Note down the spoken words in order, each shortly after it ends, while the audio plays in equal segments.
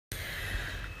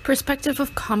Perspective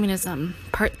of Communism,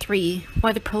 Part 3,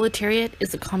 Why the Proletariat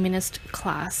is a Communist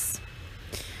Class.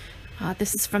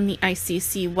 This is from the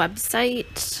ICC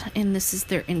website, and this is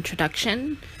their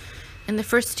introduction. In the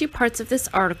first two parts of this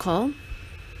article,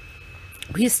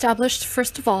 we established,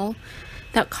 first of all,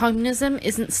 that communism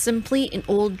isn't simply an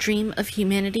old dream of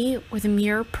humanity or the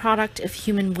mere product of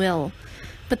human will,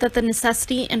 but that the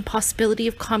necessity and possibility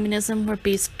of communism were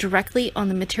based directly on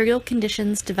the material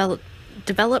conditions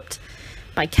developed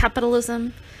by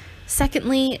capitalism.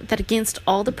 Secondly, that against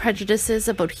all the prejudices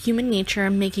about human nature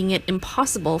making it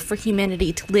impossible for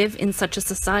humanity to live in such a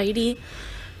society,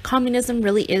 communism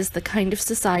really is the kind of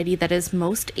society that is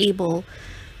most able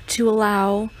to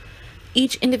allow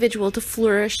each individual to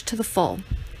flourish to the full.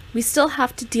 We still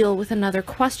have to deal with another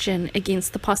question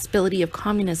against the possibility of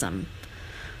communism.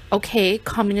 Okay,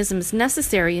 communism is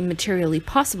necessary and materially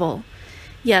possible.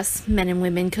 Yes, men and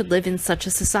women could live in such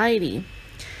a society.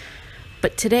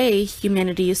 But today,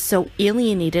 humanity is so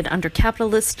alienated under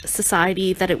capitalist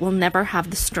society that it will never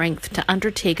have the strength to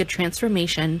undertake a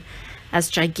transformation as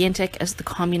gigantic as the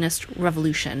communist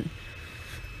revolution.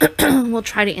 We'll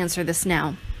try to answer this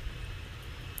now.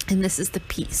 And this is the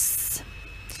piece.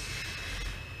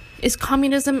 Is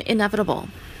communism inevitable?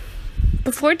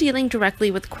 Before dealing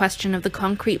directly with the question of the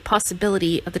concrete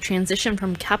possibility of the transition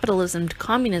from capitalism to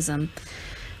communism,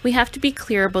 we have to be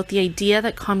clear about the idea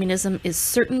that communism is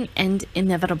certain and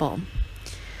inevitable.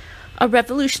 A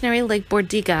revolutionary like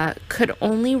Bordiga could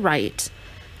only write,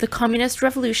 "The communist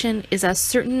revolution is as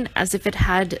certain as if it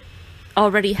had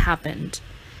already happened."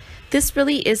 This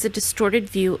really is a distorted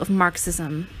view of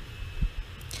Marxism.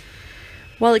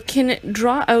 While it can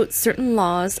draw out certain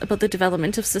laws about the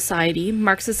development of society,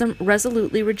 Marxism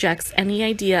resolutely rejects any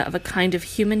idea of a kind of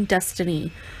human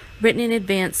destiny written in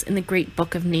advance in the great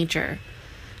book of nature.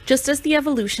 Just as the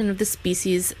evolution of the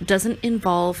species doesn't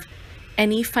involve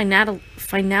any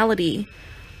finality,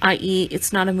 i.e.,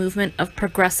 it's not a movement of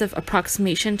progressive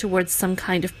approximation towards some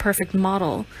kind of perfect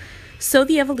model, so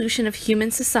the evolution of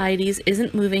human societies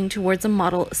isn't moving towards a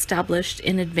model established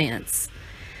in advance.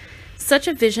 Such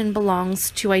a vision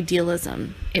belongs to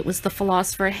idealism. It was the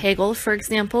philosopher Hegel, for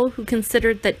example, who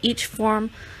considered that each form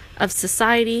of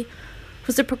society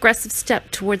was a progressive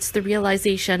step towards the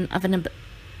realization of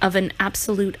an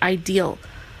absolute ideal,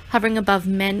 hovering above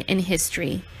men in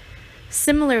history.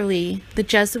 Similarly, the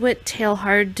Jesuit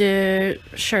Teilhard de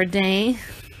Chardin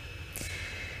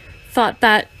thought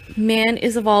that man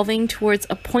is evolving towards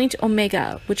a point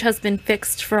omega, which has been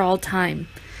fixed for all time.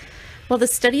 While the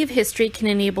study of history can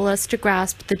enable us to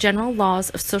grasp the general laws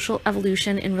of social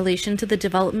evolution in relation to the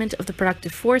development of the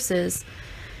productive forces,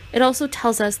 it also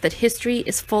tells us that history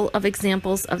is full of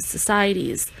examples of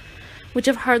societies which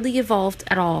have hardly evolved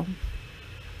at all.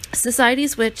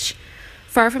 Societies which,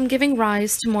 far from giving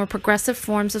rise to more progressive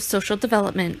forms of social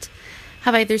development,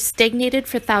 have either stagnated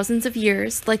for thousands of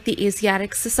years, like the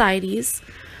Asiatic societies,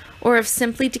 or have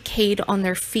simply decayed on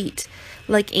their feet,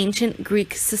 like ancient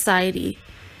Greek society.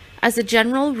 As a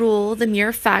general rule, the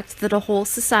mere fact that a whole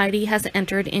society has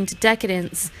entered into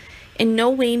decadence in no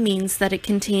way means that it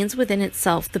contains within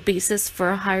itself the basis for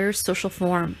a higher social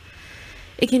form.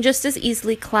 It can just as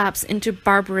easily collapse into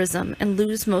barbarism and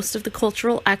lose most of the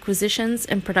cultural acquisitions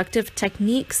and productive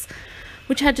techniques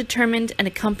which had determined and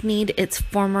accompanied its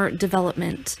former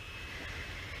development.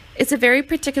 It's a very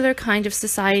particular kind of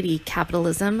society,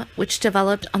 capitalism, which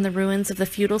developed on the ruins of the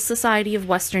feudal society of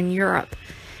Western Europe,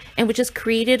 and which is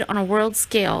created on a world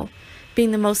scale, being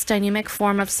the most dynamic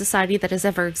form of society that has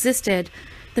ever existed,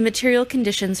 the material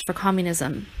conditions for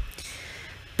communism.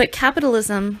 But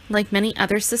capitalism, like many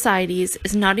other societies,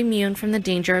 is not immune from the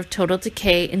danger of total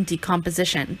decay and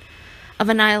decomposition, of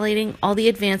annihilating all the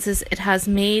advances it has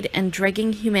made and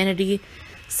dragging humanity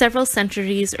several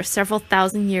centuries or several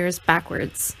thousand years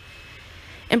backwards.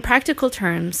 In practical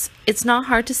terms, it's not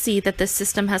hard to see that this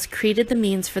system has created the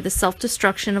means for the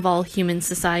self-destruction of all human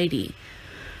society,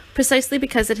 precisely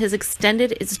because it has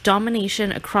extended its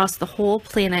domination across the whole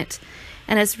planet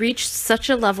and has reached such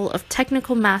a level of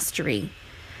technical mastery.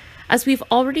 As we've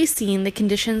already seen, the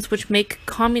conditions which make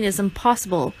communism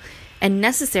possible and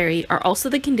necessary are also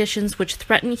the conditions which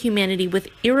threaten humanity with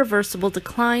irreversible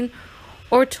decline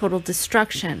or total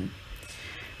destruction.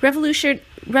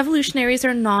 Revolutionaries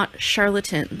are not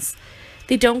charlatans.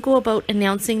 They don't go about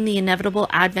announcing the inevitable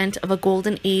advent of a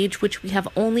golden age which we have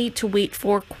only to wait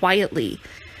for quietly.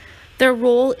 Their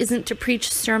role isn't to preach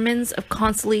sermons of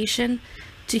consolation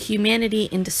to humanity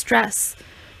in distress,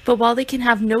 but while they can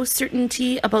have no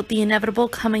certainty about the inevitable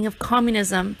coming of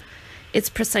communism, it's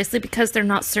precisely because they're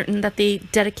not certain that they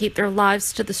dedicate their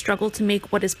lives to the struggle to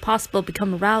make what is possible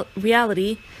become a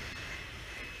reality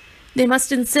They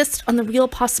must insist on the real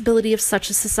possibility of such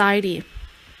a society,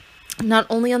 not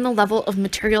only on the level of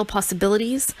material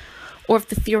possibilities or of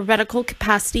the theoretical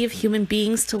capacity of human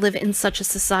beings to live in such a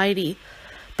society,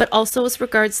 but also as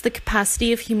regards the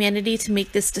capacity of humanity to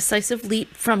make this decisive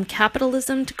leap from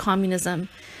capitalism to communism,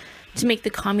 to make the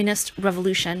communist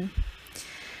revolution.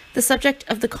 The subject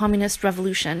of the communist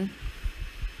revolution.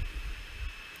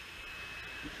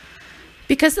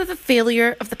 Because of the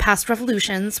failure of the past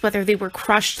revolutions, whether they were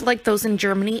crushed like those in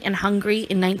Germany and Hungary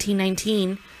in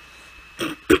 1919,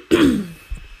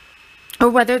 or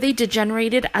whether they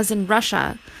degenerated as in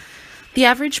Russia, the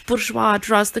average bourgeois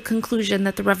draws the conclusion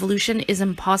that the revolution is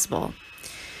impossible.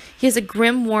 He has a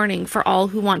grim warning for all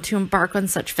who want to embark on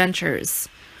such ventures.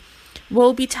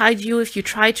 Woe betide you if you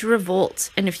try to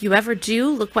revolt, and if you ever do,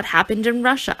 look what happened in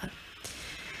Russia.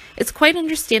 It's quite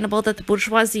understandable that the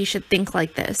bourgeoisie should think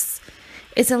like this.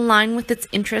 It's in line with its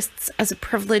interests as a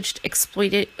privileged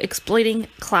exploiting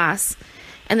class,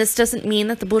 and this doesn't mean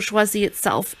that the bourgeoisie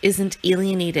itself isn't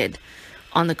alienated.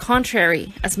 On the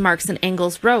contrary, as Marx and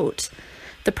Engels wrote,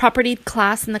 the propertied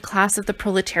class and the class of the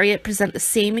proletariat present the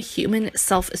same human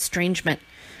self-estrangement,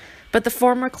 but the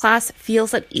former class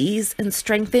feels at ease and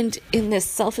strengthened in this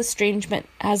self-estrangement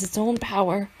as its own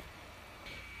power,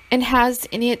 and has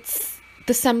in it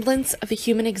the semblance of a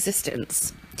human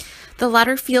existence. The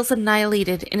latter feels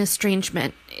annihilated in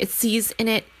estrangement. It sees in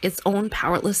it its own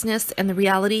powerlessness and the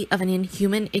reality of an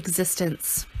inhuman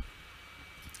existence.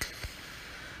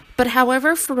 But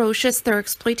however ferocious their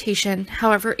exploitation,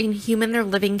 however inhuman their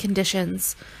living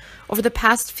conditions, over the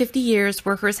past 50 years,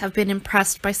 workers have been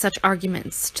impressed by such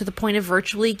arguments to the point of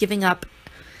virtually giving up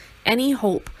any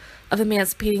hope of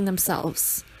emancipating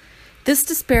themselves. This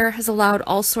despair has allowed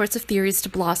all sorts of theories to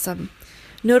blossom,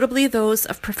 notably those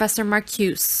of Professor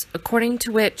Marcuse, according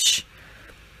to which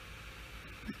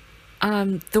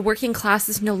the working class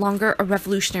is no longer a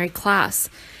revolutionary class,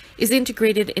 is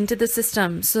integrated into the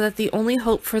system so that the only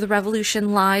hope for the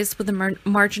revolution lies with the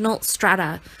marginal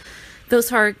strata, those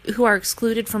who are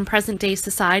excluded from present-day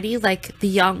society, like the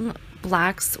young,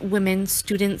 blacks, women,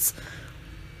 students,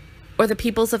 or the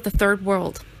peoples of the Third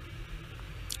World.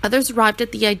 Others arrived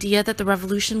at the idea that the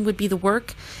revolution would be the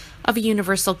work of a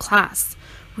universal class,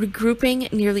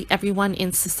 regrouping nearly everyone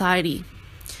in society.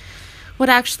 What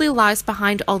actually lies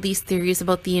behind all these theories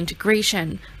about the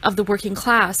integration of the working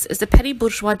class is a petty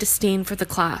bourgeois disdain for the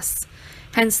class.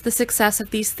 Hence the success of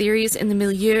these theories in the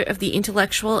milieu of the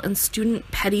intellectual and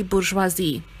student petty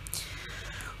bourgeoisie.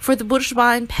 For the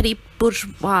bourgeois and petty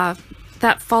bourgeois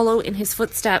that follow in his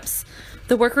footsteps,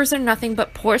 the workers are nothing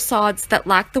but poor sods that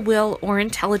lack the will or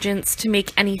intelligence to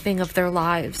make anything of their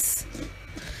lives.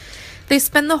 They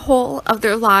spend the whole of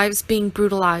their lives being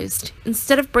brutalized.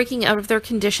 Instead of breaking out of their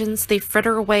conditions, they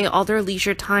fritter away all their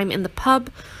leisure time in the pub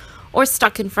or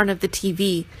stuck in front of the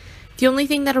TV, the only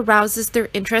thing that arouses their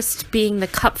interest being the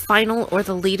cup final or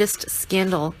the latest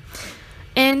scandal.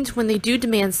 And when they do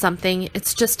demand something,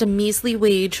 it's just a measly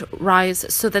wage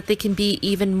rise so that they can be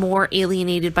even more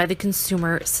alienated by the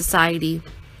consumer society.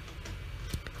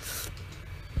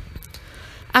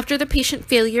 After the patient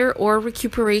failure or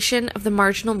recuperation of the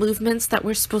marginal movements that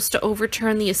were supposed to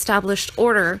overturn the established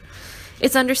order,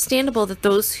 it's understandable that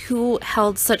those who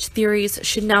held such theories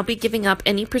should now be giving up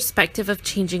any perspective of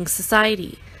changing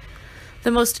society.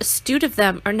 The most astute of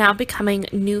them are now becoming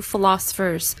new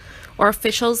philosophers or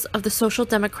officials of the social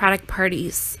democratic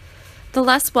parties. The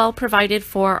less well provided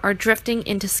for are drifting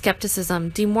into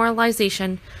skepticism,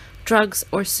 demoralization, drugs,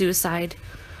 or suicide.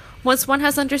 Once one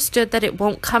has understood that it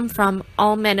won't come from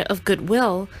all men of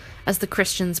goodwill, as the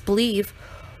Christians believe,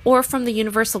 or from the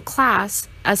universal class,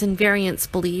 as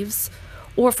Invariance believes,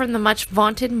 or from the much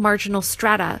vaunted marginal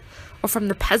strata, or from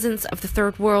the peasants of the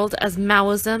Third World, as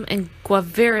Maoism and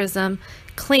Guevarism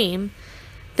claim,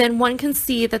 then one can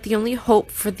see that the only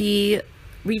hope for the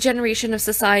regeneration of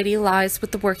society lies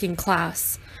with the working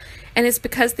class. And it's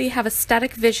because they have a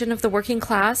static vision of the working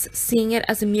class, seeing it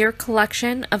as a mere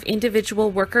collection of individual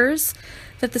workers,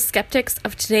 that the skeptics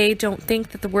of today don't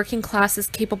think that the working class is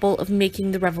capable of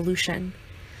making the revolution.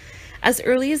 As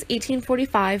early as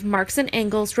 1845, Marx and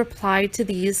Engels replied to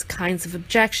these kinds of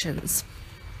objections.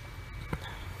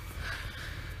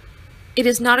 It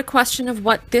is not a question of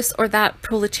what this or that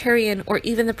proletarian, or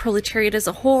even the proletariat as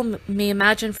a whole, may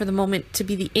imagine for the moment to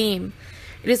be the aim.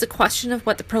 It is a question of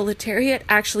what the proletariat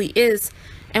actually is,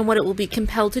 and what it will be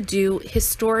compelled to do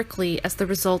historically as the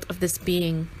result of this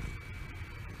being.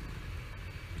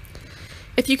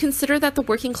 If you consider that the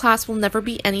working class will never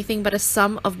be anything but a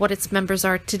sum of what its members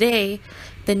are today,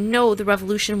 then no, the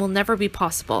revolution will never be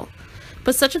possible.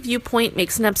 But such a viewpoint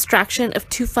makes an abstraction of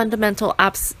two fundamental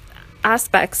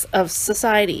aspects of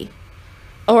society.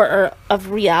 or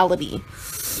of reality.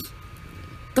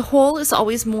 The whole is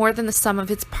always more than the sum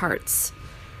of its parts.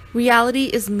 Reality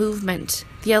is movement.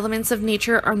 The elements of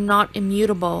nature are not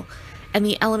immutable, and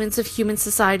the elements of human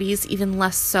societies even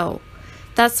less so.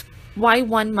 That's why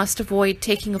one must avoid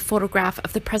taking a photograph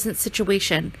of the present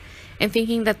situation and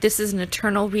thinking that this is an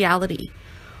eternal reality.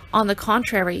 On the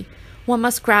contrary, one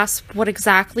must grasp what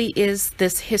exactly is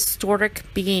this historic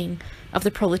being of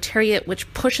the proletariat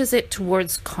which pushes it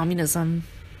towards communism.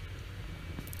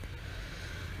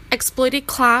 Exploited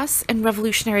class and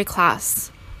revolutionary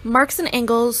class. Marx and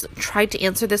Engels tried to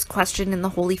answer this question in The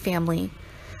Holy Family.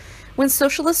 When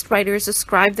socialist writers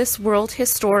ascribe this world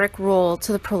historic role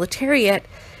to the proletariat,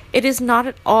 it is not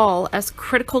at all as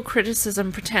critical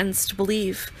criticism pretends to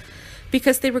believe,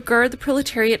 because they regard the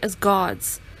proletariat as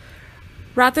gods.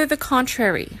 Rather the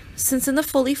contrary, since in the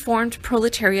fully formed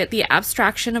proletariat the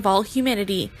abstraction of all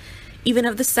humanity, even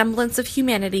of the semblance of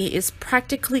humanity, is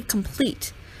practically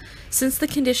complete. Since the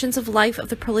conditions of life of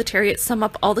the proletariat sum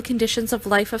up all the conditions of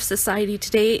life of society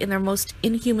today in their most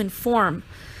inhuman form,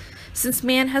 since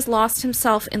man has lost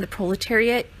himself in the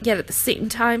proletariat, yet at the same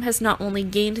time has not only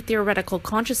gained theoretical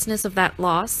consciousness of that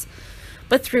loss,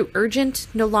 but through urgent,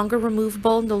 no longer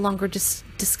removable, no longer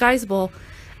disguisable,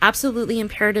 absolutely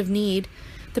imperative need,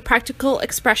 the practical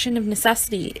expression of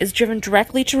necessity is driven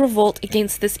directly to revolt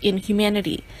against this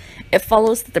inhumanity. It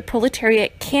follows that the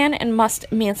proletariat can and must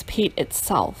emancipate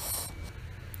itself.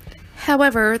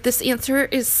 However, this answer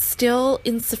is still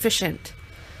insufficient.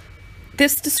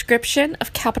 This description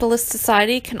of capitalist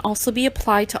society can also be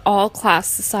applied to all class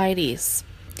societies.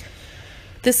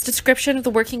 This description of the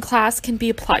working class can be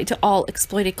applied to all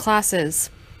exploited classes.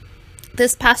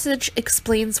 This passage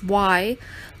explains why,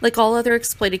 like all other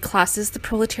exploited classes, the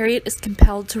proletariat is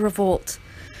compelled to revolt.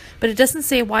 But it doesn't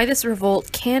say why this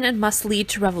revolt can and must lead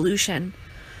to revolution,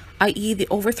 i.e. the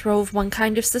overthrow of one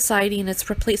kind of society and its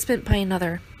replacement by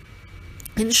another.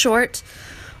 In short,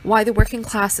 why the working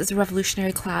class is a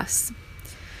revolutionary class.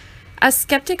 As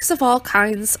skeptics of all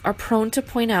kinds are prone to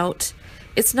point out,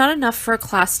 it's not enough for a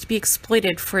class to be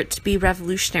exploited for it to be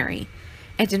revolutionary,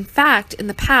 and in fact, in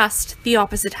the past, the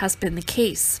opposite has been the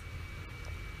case.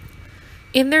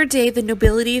 In their day, the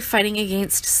nobility fighting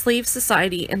against slave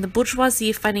society and the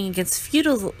bourgeoisie fighting against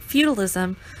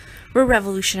feudalism were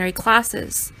revolutionary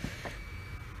classes.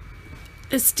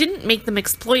 This didn't make them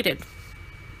exploited.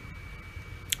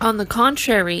 On the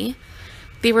contrary,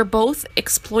 they were both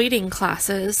exploiting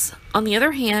classes. On the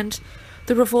other hand,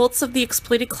 the revolts of the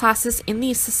exploited classes in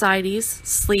these societies,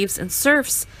 slaves and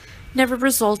serfs, never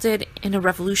resulted in a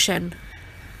revolution.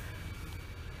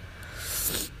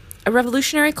 A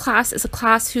revolutionary class is a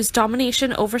class whose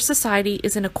domination over society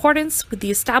is in accordance with the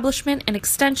establishment and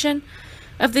extension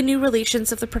of the new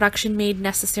relations of the production made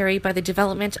necessary by the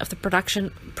development of the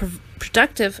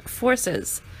productive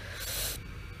forces,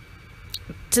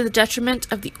 to the detriment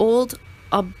of the old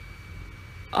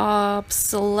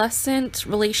obsolescent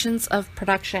relations of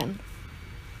production.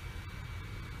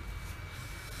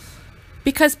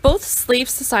 Because both slave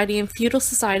society and feudal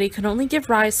society could only give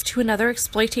rise to another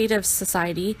exploitative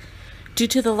society due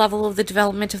to the level of the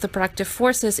development of the productive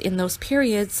forces in those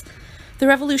periods, the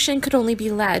revolution could only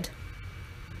be led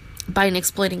by an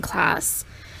exploiting class,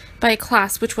 by a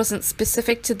class which wasn't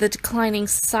specific to the declining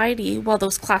society, while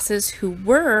those classes who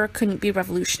were couldn't be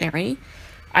revolutionary,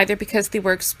 either because they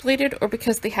were exploited or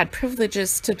because they had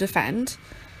privileges to defend.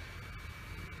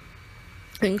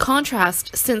 In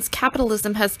contrast, since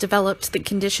capitalism has developed the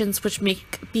conditions which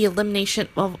make the elimination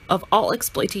of all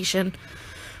exploitation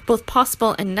both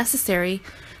possible and necessary,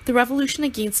 the revolution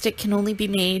against it can only be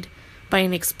made by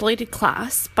an exploited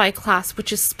class, by a class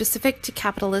which is specific to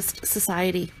capitalist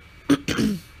society.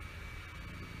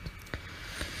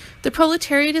 The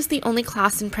proletariat is the only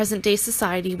class in present-day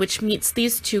society which meets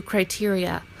these two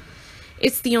criteria.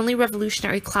 It's the only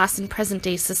revolutionary class in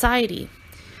present-day society.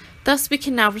 Thus, we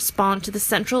can now respond to the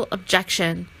central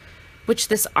objection which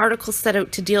this article set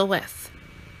out to deal with.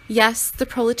 Yes, the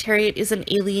proletariat is an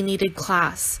alienated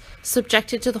class,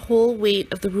 subjected to the whole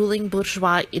weight of the ruling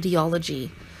bourgeois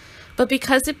ideology. But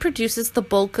because it produces the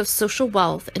bulk of social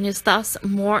wealth and is thus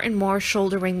more and more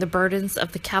shouldering the burdens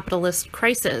of the capitalist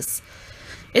crisis,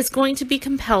 it's going to be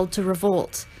compelled to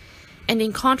revolt. And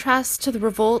in contrast to the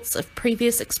revolts of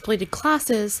previous exploited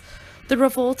classes, the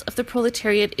revolt of the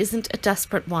proletariat isn't a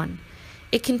desperate one.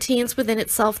 It contains within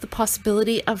itself the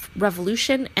possibility of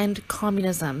revolution and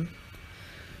communism.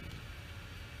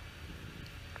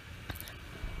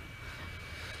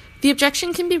 The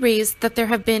objection can be raised that there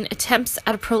have been attempts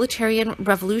at a proletarian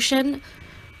revolution,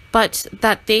 but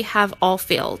that they have all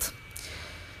failed.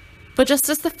 But just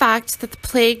as the fact that the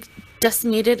plague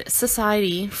decimated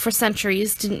society for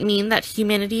centuries didn't mean that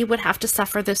humanity would have to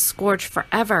suffer this scourge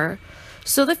forever,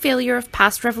 so the failure of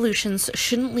past revolutions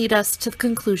shouldn't lead us to the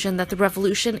conclusion that the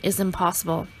revolution is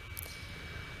impossible.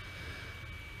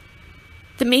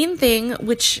 The main thing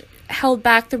which held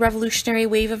back the revolutionary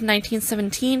wave of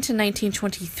 1917 to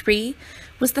 1923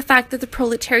 was the fact that the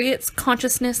proletariat's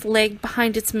consciousness lagged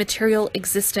behind its material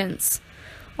existence.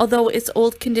 Although its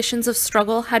old conditions of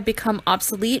struggle had become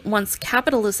obsolete once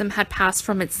capitalism had passed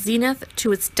from its zenith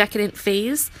to its decadent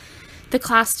phase, the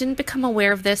class didn't become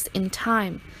aware of this in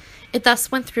time. It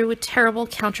thus went through a terrible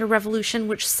counter-revolution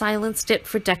which silenced it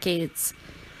for decades.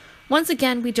 Once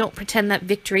again, we don't pretend that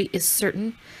victory is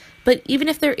certain, but even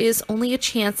if there is only a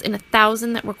chance in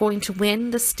 1,000 that we're going to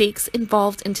win, the stakes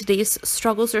involved in today's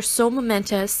struggles are so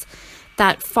momentous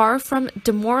that, far from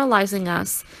demoralizing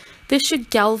us, this should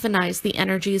galvanize the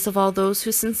energies of all those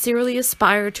who sincerely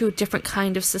aspire to a different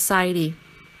kind of society.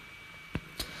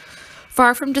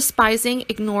 Far from despising,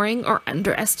 ignoring, or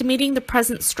underestimating the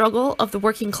present struggle of the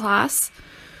working class,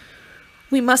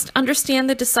 we must understand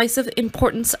the decisive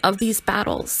importance of these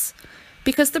battles.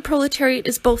 Because the proletariat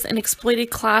is both an exploited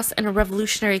class and a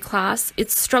revolutionary class,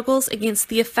 its struggles against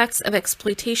the effects of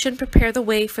exploitation prepare the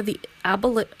way for the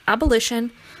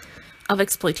abolition of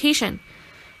exploitation.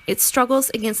 Its struggles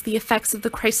against the effects of the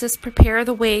crisis prepare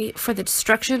the way for the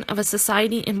destruction of a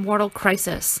society in mortal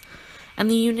crisis. And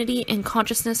the unity and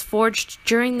consciousness forged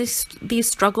during these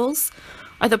struggles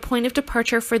are the point of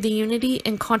departure for the unity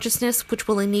and consciousness which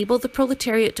will enable the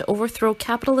proletariat to overthrow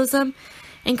capitalism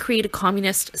and create a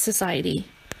communist society.